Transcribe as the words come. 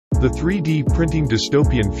The 3D printing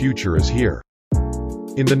dystopian future is here.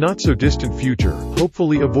 In the not-so-distant future,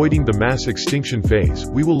 hopefully avoiding the mass extinction phase,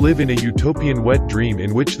 we will live in a utopian wet dream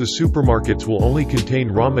in which the supermarkets will only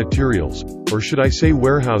contain raw materials, or should I say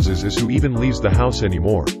warehouses, as who even leaves the house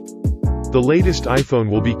anymore. The latest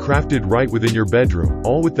iPhone will be crafted right within your bedroom,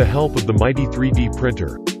 all with the help of the mighty 3D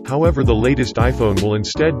printer. However, the latest iPhone will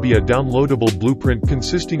instead be a downloadable blueprint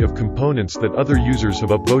consisting of components that other users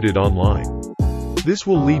have uploaded online. This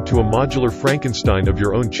will lead to a modular Frankenstein of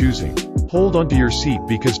your own choosing. Hold onto your seat,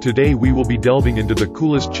 because today we will be delving into the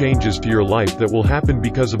coolest changes to your life that will happen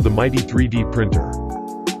because of the mighty 3D printer.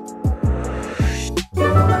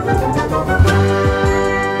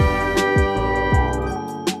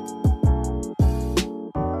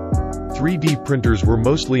 "3D printers were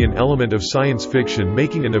mostly an element of science fiction,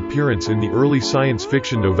 making an appearance in the early science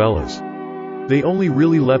fiction novellas. They only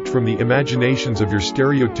really leapt from the imaginations of your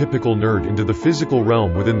stereotypical nerd into the physical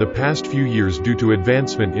realm within the past few years due to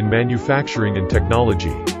advancement in manufacturing and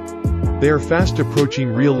technology. They are fast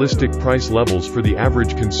approaching realistic price levels for the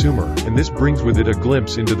average consumer, and this brings with it a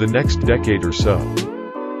glimpse into the next decade or so.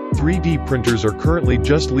 3D printers are currently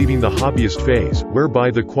just leaving the hobbyist phase,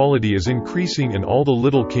 whereby the quality is increasing and all the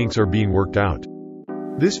little kinks are being worked out.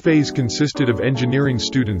 This phase consisted of engineering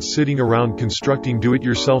students sitting around constructing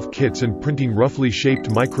do-it-yourself kits and printing roughly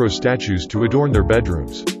shaped micro-statues to adorn their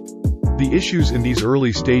bedrooms. The issues in these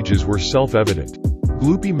early stages were self-evident.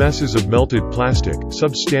 Gloopy messes of melted plastic,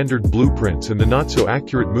 substandard blueprints, and the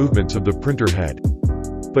not-so-accurate movements of the printer head.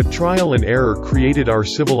 But trial and error created our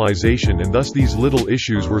civilization, and thus these little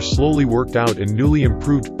issues were slowly worked out and newly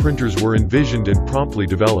improved printers were envisioned and promptly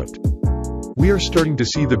developed. We are starting to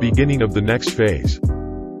see the beginning of the next phase.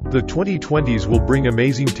 The 2020s will bring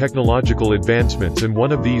amazing technological advancements, and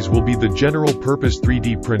one of these will be the general-purpose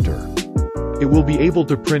 3D printer. It will be able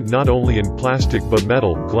to print not only in plastic but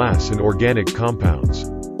metal, glass, and organic compounds.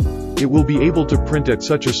 It will be able to print at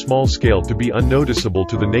such a small scale to be unnoticeable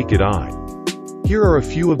to the naked eye. Here are a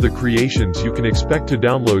few of the creations you can expect to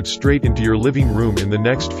download straight into your living room in the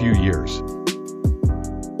next few years.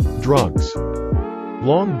 Drugs.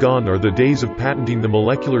 Long gone are the days of patenting the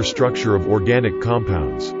molecular structure of organic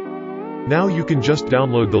compounds. Now you can just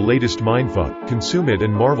download the latest mindfuck, consume it,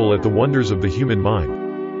 and marvel at the wonders of the human mind.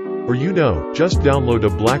 Or just download a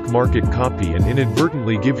black market copy and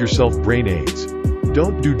inadvertently give yourself brain AIDS.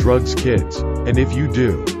 Don't do drugs, kids. And if you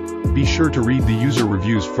do, be sure to read the user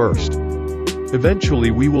reviews first.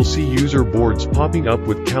 Eventually we will see user boards popping up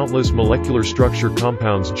with countless molecular structure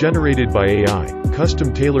compounds generated by AI,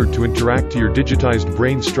 custom tailored to interact to your digitized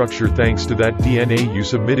brain structure thanks to that DNA you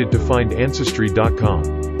submitted to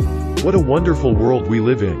findancestry.com. What a wonderful world we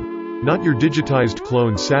live in. Not your digitized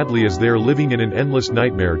clone, sadly, as they are living in an endless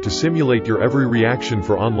nightmare to simulate your every reaction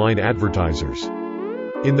for online advertisers.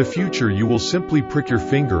 In the future you will simply prick your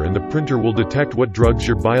finger and the printer will detect what drugs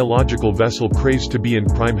your biological vessel craves to be in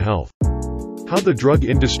prime health. How the drug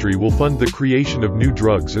industry will fund the creation of new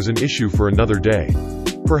drugs is an issue for another day.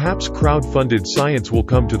 Perhaps crowd-funded science will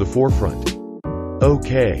come to the forefront.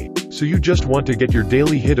 Okay, so you just want to get your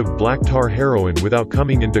daily hit of black tar heroin without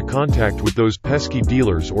coming into contact with those pesky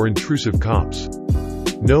dealers or intrusive cops.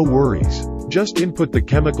 No worries. Just input the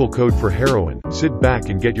chemical code for heroin, sit back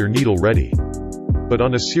and get your needle ready. But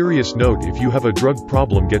on a serious note, if you have a drug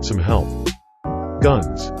problem, get some help.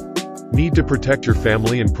 Guns. Need to protect your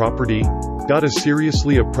family and property? Got a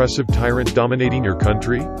seriously oppressive tyrant dominating your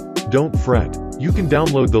country? Don't fret. You can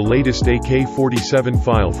download the latest AK-47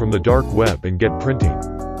 file from the dark web and get printing.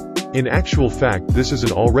 In actual fact, this is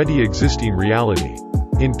an already existing reality.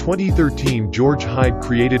 In 2013, George Hyde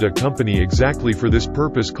created a company exactly for this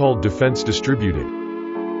purpose called Defense Distributed.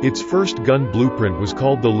 Its first gun blueprint was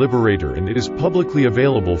called the Liberator, and it is publicly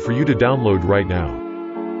available for you to download right now.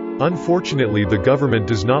 Unfortunately, the government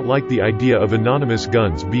does not like the idea of anonymous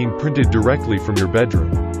guns being printed directly from your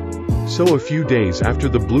bedroom. So a few days after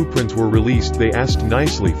the blueprints were released, they asked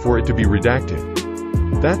nicely for it to be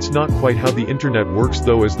redacted. That's not quite how the internet works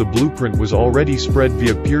though, as the blueprint was already spread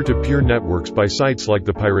via peer-to-peer networks by sites like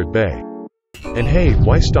the Pirate Bay. And hey,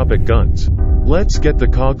 why stop at guns? Let's get the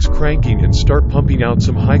cogs cranking and start pumping out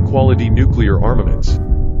some high-quality nuclear armaments.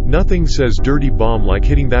 Nothing says dirty bomb like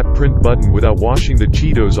hitting that print button without washing the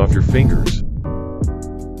Cheetos off your fingers.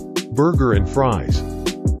 Burger and fries.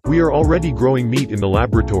 We are already growing meat in the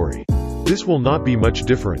laboratory. This will not be much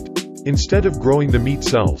different. Instead of growing the meat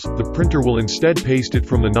cells, the printer will instead paste it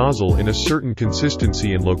from the nozzle in a certain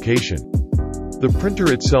consistency and location. The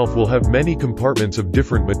printer itself will have many compartments of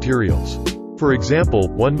different materials. For example,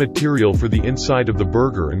 one material for the inside of the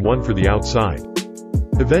burger and one for the outside.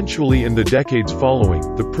 Eventually, in the decades following,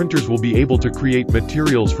 the printers will be able to create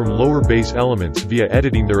materials from lower base elements via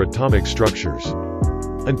editing their atomic structures.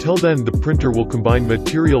 Until then, the printer will combine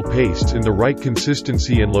material pastes in the right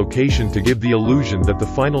consistency and location to give the illusion that the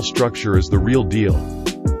final structure is the real deal.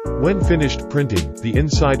 When finished printing, the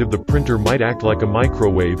inside of the printer might act like a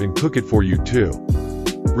microwave and cook it for you too.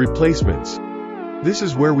 Replacements. This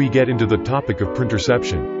is where we get into the topic of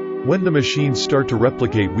printerception. When the machines start to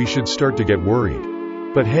replicate, we should start to get worried.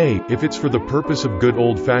 But hey, if it's for the purpose of good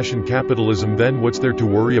old-fashioned capitalism, then what's there to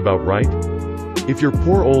worry about, right? If your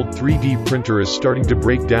poor old 3D printer is starting to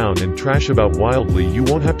break down and trash about wildly, you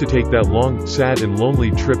won't have to take that long, sad and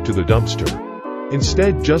lonely trip to the dumpster.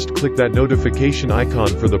 Instead, just click that notification icon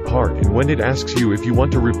for the part, and when it asks you if you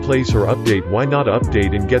want to replace or update, why not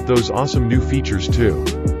update and get those awesome new features too?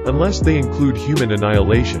 Unless they include human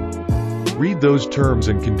annihilation. Read those terms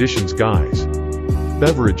and conditions, guys.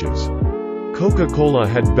 Beverages. Coca-Cola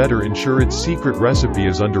had better ensure its secret recipe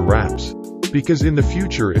is under wraps. Because in the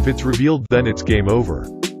future, if it's revealed, then it's game over.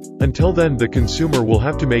 Until then, the consumer will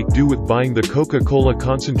have to make do with buying the Coca-Cola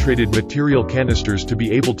concentrated material canisters to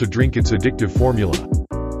be able to drink its addictive formula.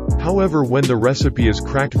 However, when the recipe is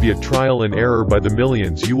cracked via trial and error by the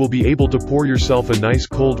millions, you will be able to pour yourself a nice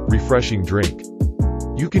cold, refreshing drink.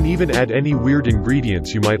 You can even add any weird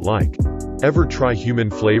ingredients you might like. Ever try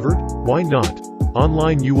human flavored? Why not?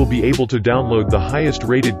 Online you will be able to download the highest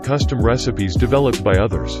rated custom recipes developed by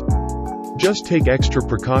others. Just take extra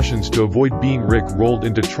precautions to avoid being rick-rolled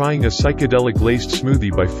into trying a psychedelic-laced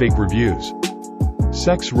smoothie by fake reviews.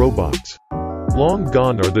 Sex robots. Long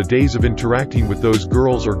gone are the days of interacting with those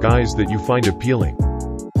girls or guys that you find appealing.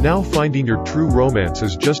 Now finding your true romance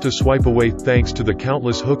is just a swipe away thanks to the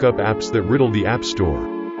countless hookup apps that riddle the App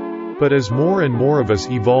Store. But as more and more of us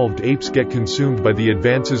evolved apes get consumed by the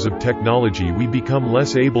advances of technology, we become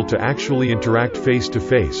less able to actually interact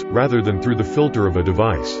face-to-face, rather than through the filter of a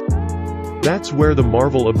device. That's where the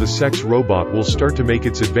marvel of the sex robot will start to make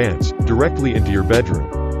its advance, directly into your bedroom.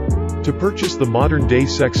 To purchase the modern-day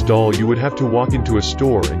sex doll, you would have to walk into a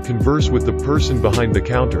store and converse with the person behind the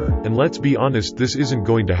counter, and let's be honest, this isn't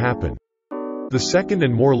going to happen. The second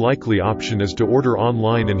and more likely option is to order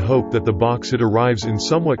online and hope that the box it arrives in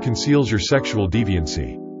somewhat conceals your sexual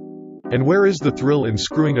deviancy. And where is the thrill in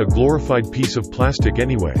screwing a glorified piece of plastic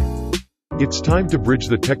anyway? It's time to bridge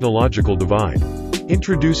the technological divide.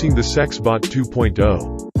 Introducing the SexBot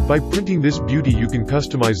 2.0. By printing this beauty, you can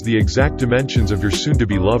customize the exact dimensions of your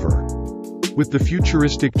soon-to-be lover. With the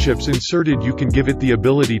futuristic chips inserted, you can give it the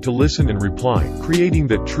ability to listen and reply, creating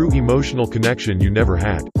that true emotional connection you never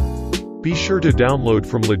had. Be sure to download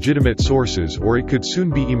from legitimate sources, or it could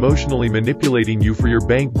soon be emotionally manipulating you for your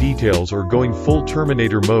bank details or going full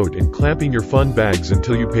Terminator mode and clamping your fun bags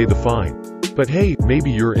until you pay the fine. But hey,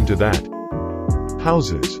 maybe you're into that.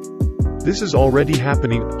 Houses. This is already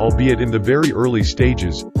happening, albeit in the very early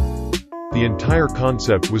stages. The entire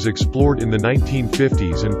concept was explored in the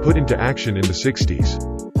 1950s and put into action in the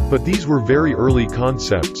 60s. But these were very early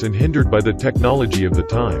concepts and hindered by the technology of the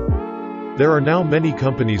time. There are now many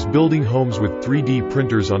companies building homes with 3D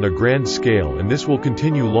printers on a grand scale, and this will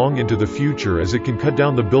continue long into the future as it can cut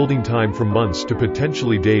down the building time from months to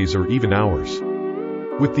potentially days or even hours.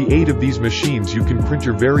 With the aid of these machines, you can print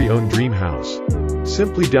your very own dream house.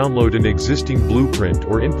 Simply download an existing blueprint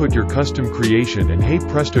or input your custom creation and hey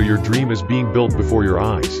presto, your dream is being built before your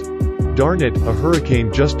eyes. Darn it, a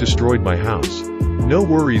hurricane just destroyed my house. No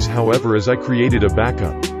worries, however, as I created a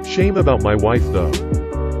backup. Shame about my wife though.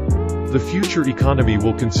 The future economy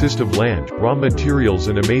will consist of land, raw materials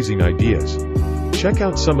and amazing ideas. Check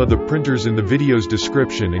out some of the printers in the video's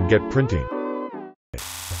description and get printing.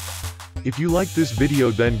 If you like this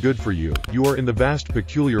video, then good for you, you are in the vast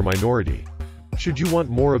peculiar minority. Should you want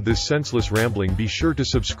more of this senseless rambling, be sure to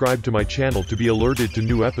subscribe to my channel to be alerted to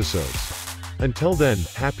new episodes. Until then,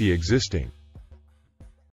 happy existing.